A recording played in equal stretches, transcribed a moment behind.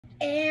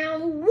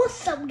And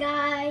what's up,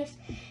 guys?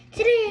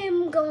 Today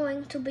I'm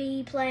going to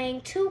be playing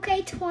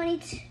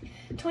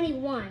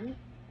 2K21.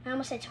 I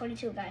almost said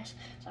 22, guys.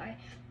 Sorry.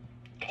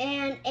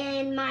 And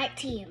in my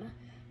team.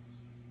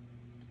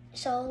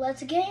 So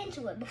let's get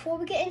into it. Before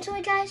we get into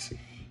it, guys,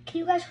 can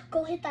you guys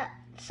go hit that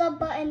sub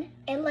button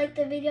and like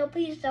the video,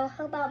 please? That'll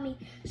help out me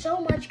so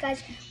much,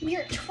 guys. We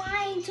are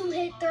trying to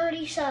hit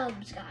 30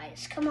 subs,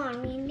 guys. Come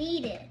on, we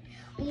need it.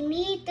 We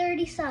need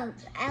 30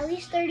 subs, at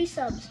least 30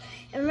 subs.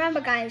 And remember,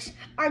 guys,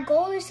 our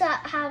goal is to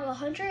have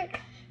 100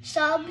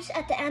 subs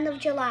at the end of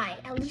July.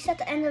 At least at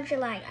the end of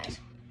July, guys.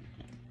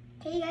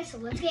 Okay, guys, so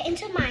let's get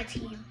into my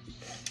team.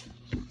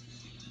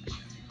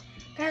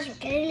 Guys, we're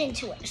getting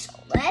into it, so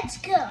let's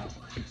go.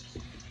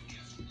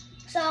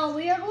 So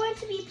we are going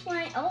to be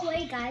playing, oh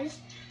wait, guys,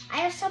 I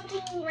have something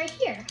right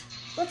here.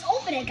 Let's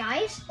open it,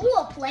 guys.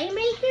 Oh, a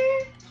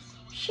playmaker?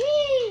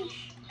 Sheesh.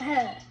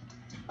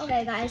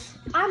 Okay, guys,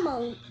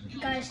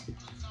 guys,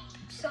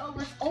 so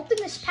let's open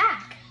this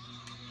pack.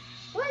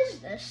 What is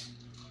this?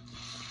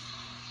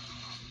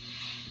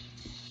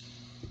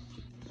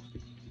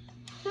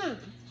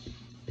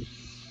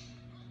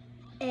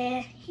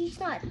 He's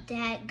not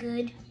that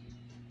good.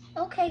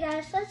 Okay,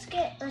 guys, let's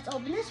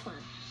open this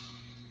one.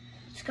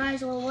 So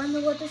guys, will wonder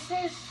what this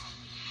is.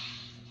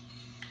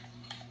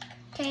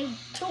 Okay,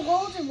 2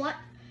 golds and what?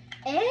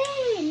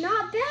 Hey,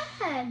 not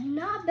bad,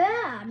 not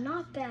bad,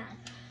 not bad.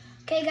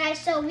 Okay, guys,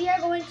 so we are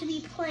going to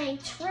be playing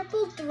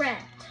Triple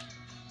Threat.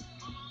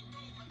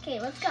 Okay,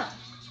 let's go.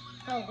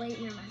 Oh, wait,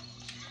 never mind.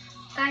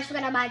 Guys, we're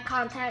gonna buy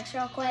contacts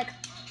real quick.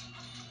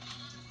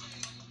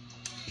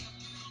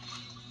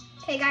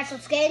 Okay, guys,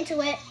 let's get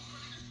into it.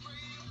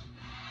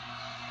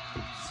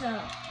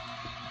 So,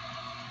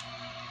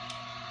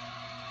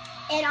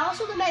 and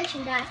also to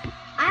mention, guys,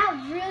 I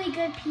have really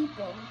good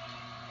people.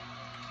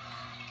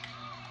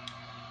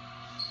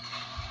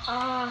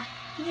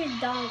 He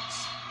just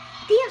dunks.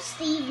 They have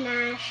Steve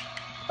Nash,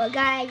 but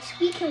guys,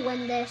 we can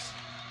win this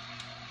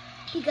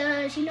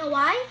because you know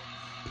why?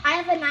 I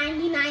have a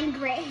 99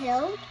 Grant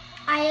Hill,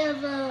 I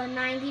have a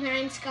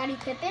 99 Scottie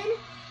Pippen,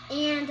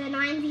 and a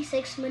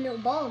 96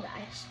 Manute Bol,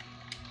 guys.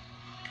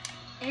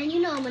 And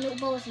you know Manute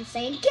Bol is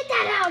insane. Get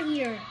that out of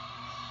here!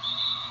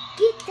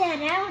 Get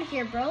that out of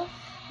here, bro.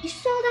 You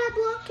saw that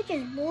block? You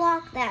just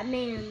blocked that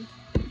man.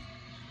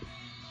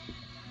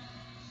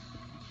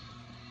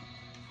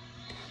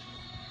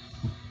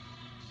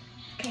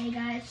 Okay,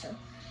 guys, so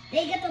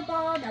they get the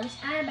ball. That was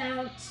out of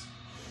bounds.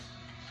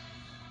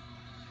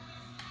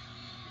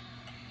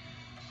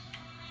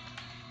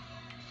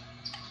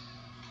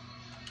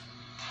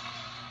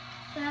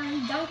 Well,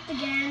 he dunked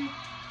again.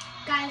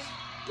 Guys,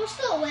 we'll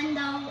still win,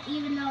 though,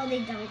 even though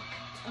they dunked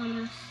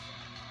on us.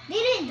 They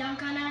didn't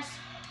dunk on us.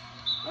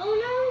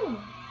 Oh,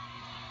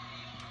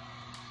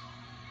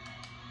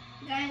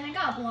 no. Guys, I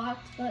got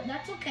blocked, but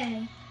that's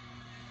okay.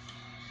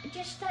 It's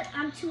just that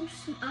I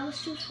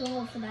was too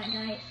slow for that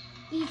guy.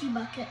 Easy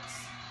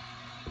buckets.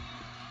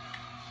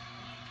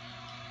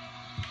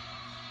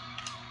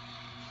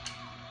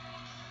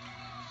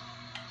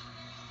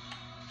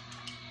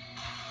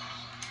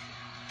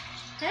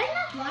 Did I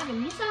not block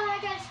him? You saw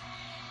that, guys?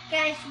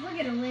 Guys, we're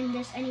gonna win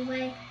this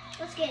anyway.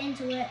 Let's get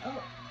into it.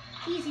 Oh,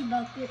 easy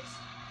buckets.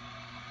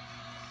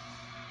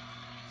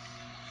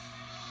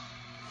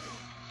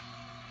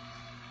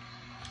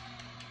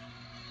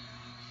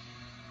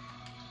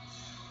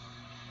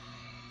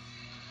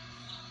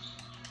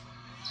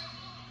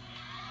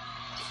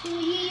 Too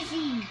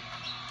easy.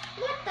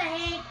 What the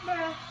heck,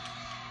 bro?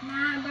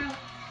 Nah, bro.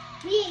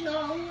 We ain't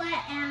gonna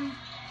let him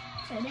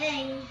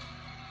today.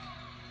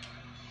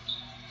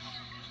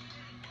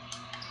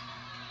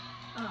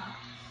 Oh,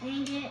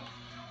 dang it.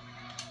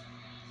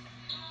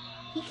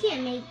 He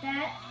can't make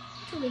that.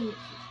 Too easy.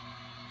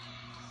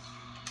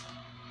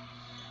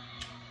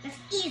 That's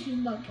easy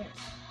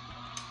buckets.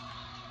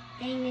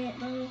 Dang it,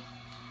 bro.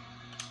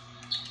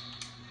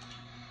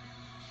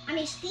 I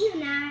mean, Steve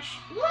Nash.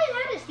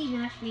 Why did Steve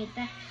Nash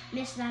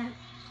miss that?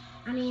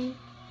 I mean,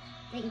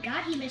 thank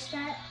God he missed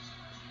that.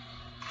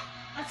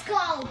 Let's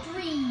go,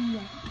 3.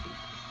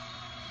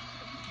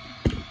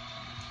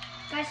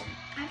 Guys,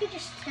 I could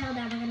just tell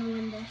that we're gonna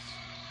win this.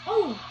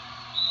 Oh,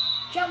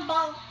 jump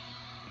ball.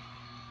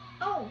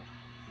 Oh,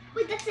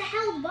 wait, that's a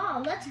held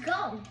ball. Let's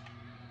go.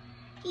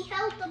 He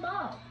held the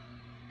ball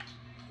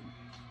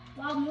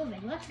while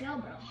moving. Let's go,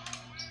 bro.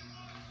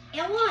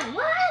 And 1.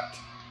 What?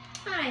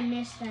 I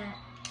missed that.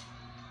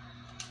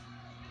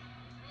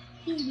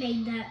 He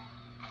made that.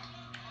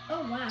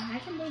 Oh, wow. I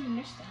can't believe he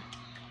missed that.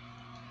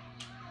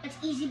 That's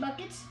easy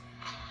buckets.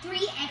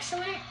 3,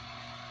 excellent.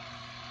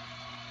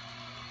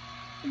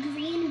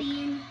 Green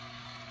bean.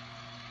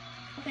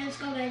 Okay, let's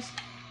go, guys.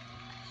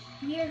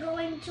 We are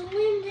going to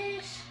win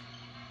this.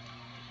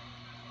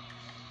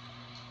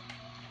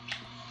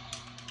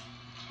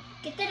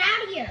 Get that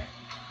out of here.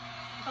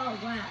 Oh,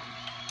 wow.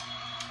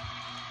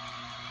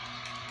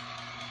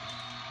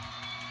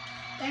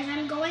 Guys,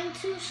 I'm going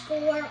to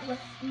score with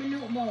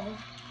Manute Bol.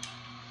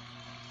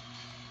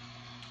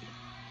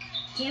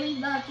 Jimmy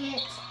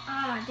buckets.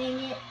 Ah, dang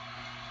it.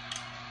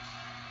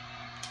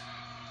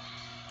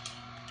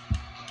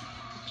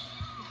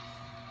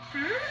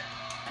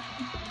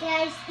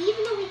 Guys,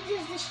 even though we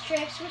did this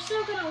tricks, we're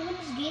still gonna win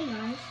this game,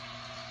 guys.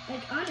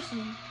 Like,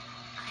 honestly.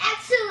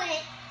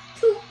 Excellent!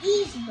 Too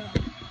easy, bro.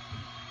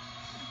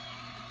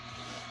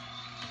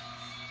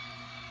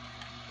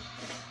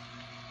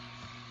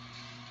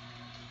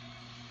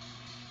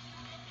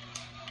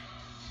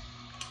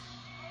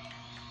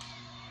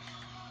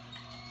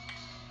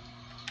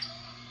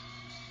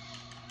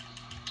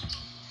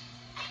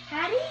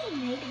 How do you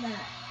make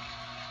that?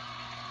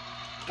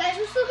 Guys,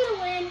 we're still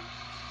gonna win.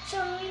 So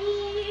we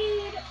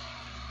need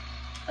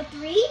a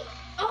 3.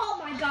 Oh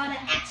my god,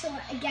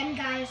 excellent. Again,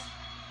 guys.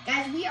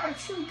 Guys, we are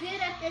too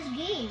good at this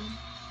game.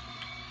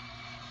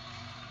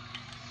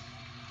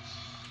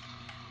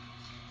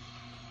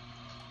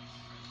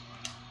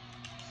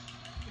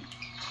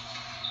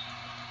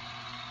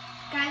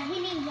 Guys, we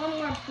need one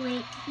more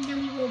point, and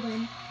then we will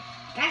win.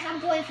 Guys, I'm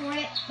going for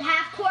it. The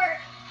half court.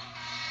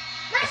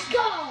 Let's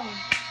go!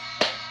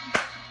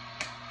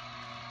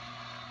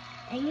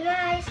 And you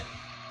guys,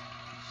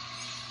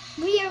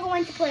 we are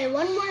going to play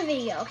one more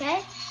video,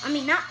 okay? I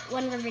mean, not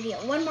one more video,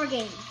 one more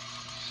game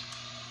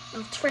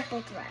of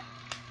Triple Threat.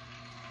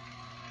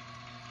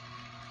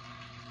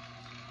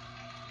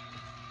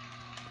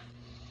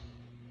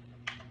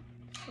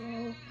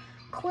 So,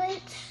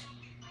 quit.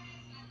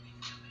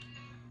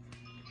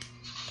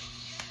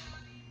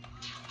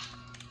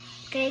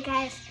 Okay,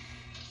 guys,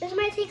 this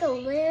might take a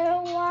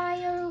little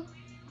while.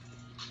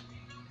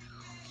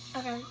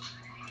 Okay,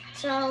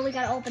 so we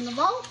gotta open the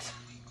vault.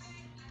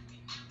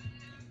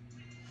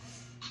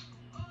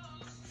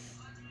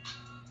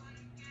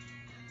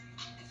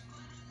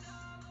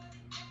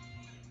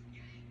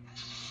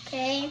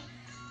 Okay,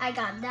 I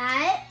got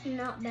that.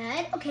 Not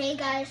bad. Okay,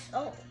 guys.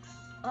 Oh.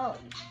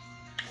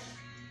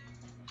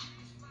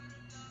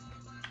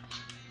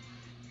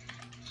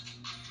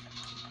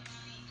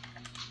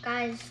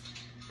 Guys,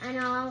 I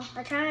know.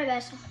 I try my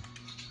best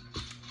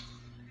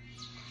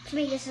to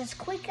make this as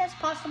quick as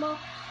possible.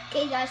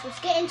 Okay, guys, let's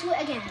get into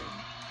it again.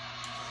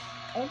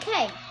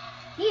 Okay,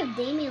 we have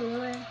Damian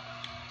Lillard.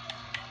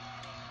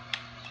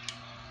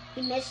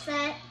 He missed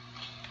that.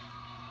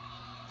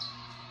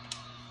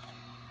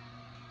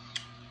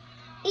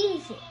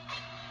 Easy.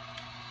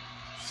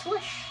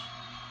 Swish.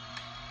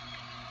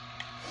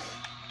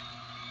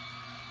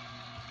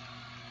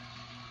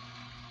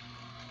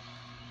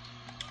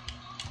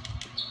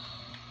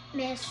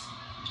 Miss.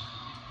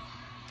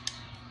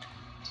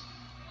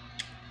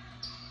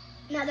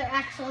 Another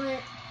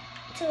excellent.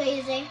 Too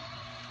easy.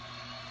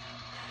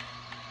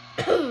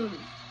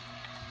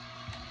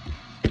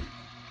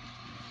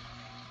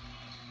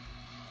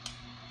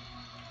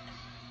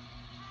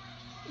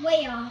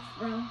 Way off,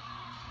 bro.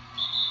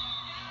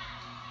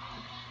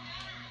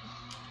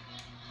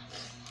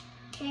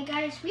 Okay,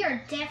 guys, we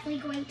are definitely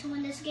going to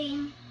win this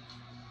game.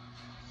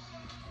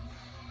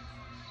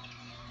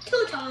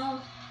 Too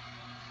tall,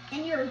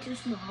 and you're too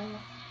small.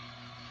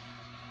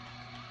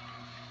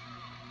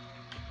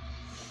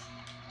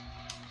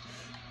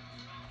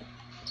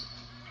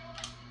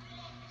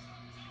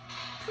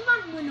 Come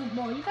on, Winnow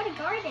Ball, you gotta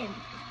guard him.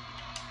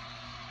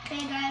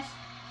 Okay, guys,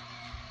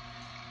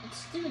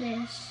 let's do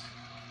this.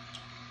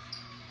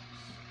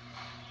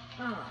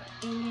 Oh,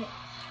 dang it.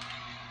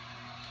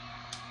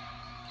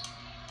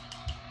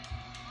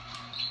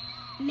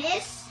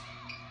 Miss.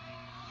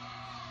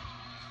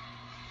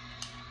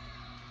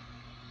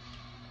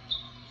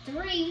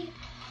 Three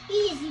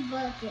easy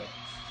buckets.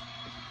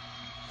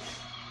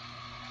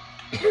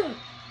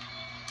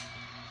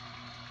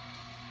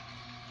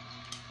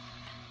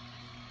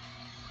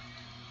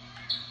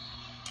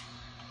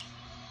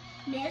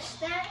 Miss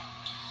that.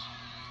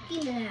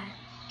 Give me that.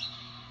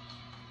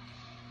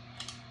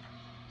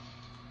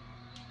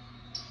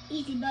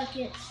 Easy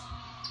buckets.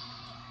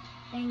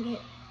 Dang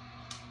it.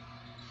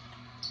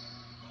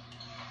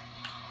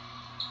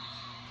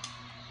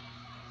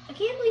 I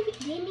can't believe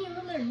Damian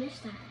Lillard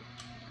missed that.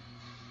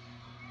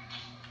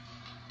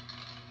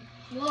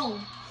 Whoa.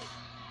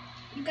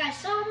 You guys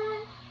saw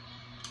that?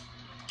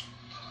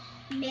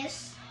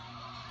 Miss.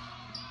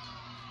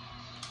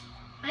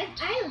 I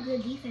have a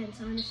good defense,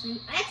 honestly.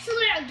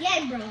 Excellent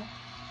again, bro.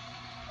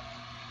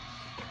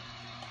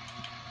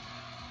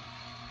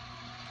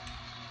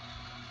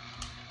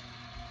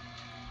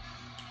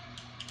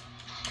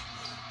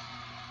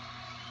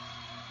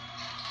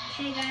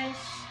 Okay, guys.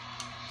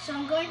 So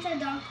I'm going to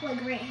dunk with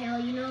Grant Hill.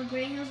 You know,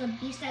 Grant Hill's a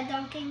beast at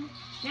dunking.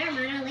 Never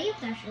mind, I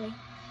layup actually.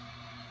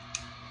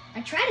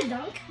 I tried to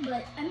dunk,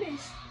 but I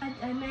missed. I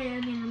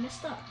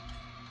messed up.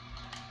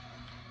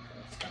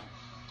 Let's go.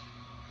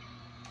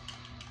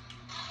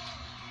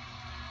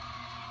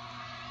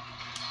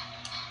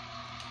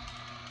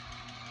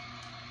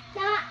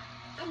 Nah,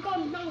 I'm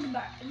going dunk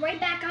right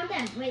back on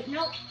them. Wait,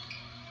 no.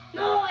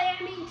 No, I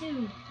didn't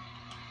mean to.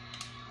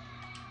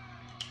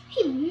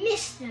 He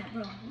missed that,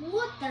 bro.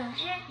 What the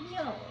heck?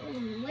 Yo,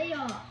 way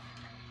off.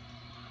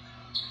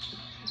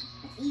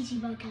 That's easy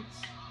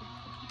buckets.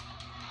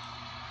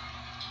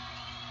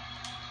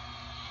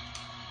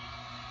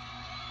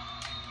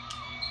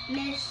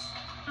 Miss.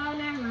 Oh,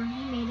 never mind.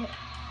 He made it.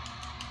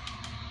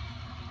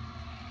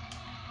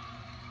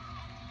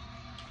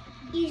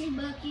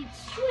 bucket,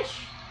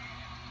 swish.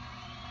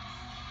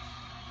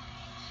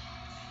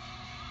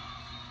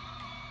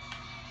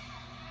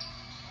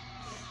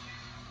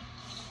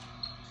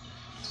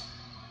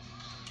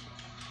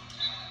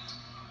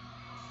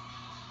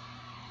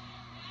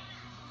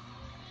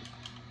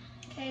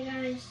 Okay,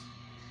 guys.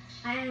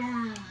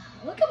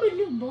 Look at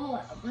Manute Bol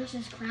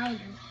versus Crowder.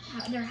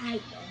 Their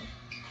height,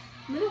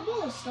 though. Manute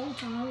Bol is so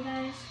tall,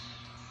 guys.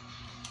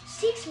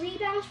 6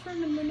 rebounds for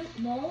the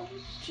Manute Bol.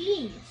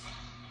 Jeez.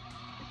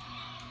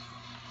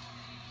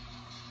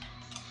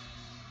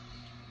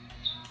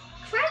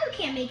 Crowder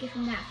can't make it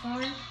from that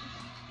far.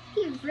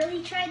 He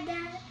really tried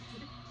that.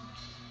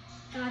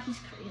 God, he's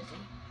crazy.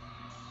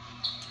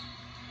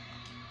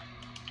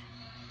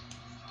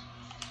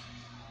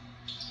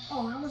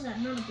 Oh, how was that?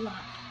 Not a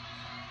block.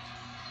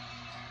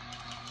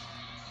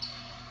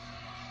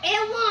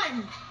 And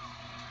 1!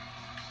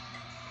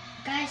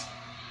 Guys,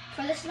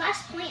 for this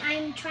last point,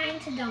 I'm trying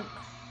to dunk.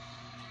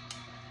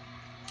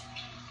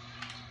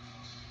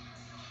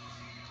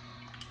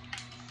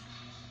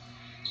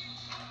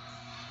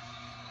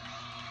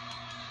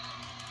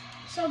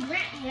 So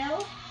Grant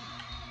Hill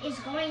is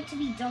going to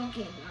be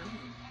dunking on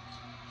him.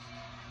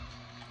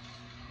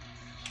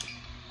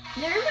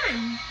 Never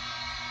mind.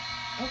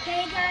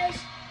 Okay, guys.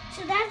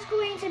 So that's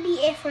going to be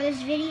it for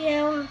this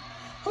video.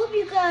 Hope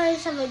you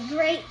guys have a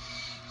great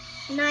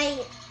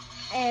night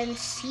and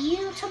see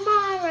you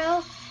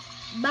tomorrow.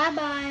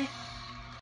 Bye-bye.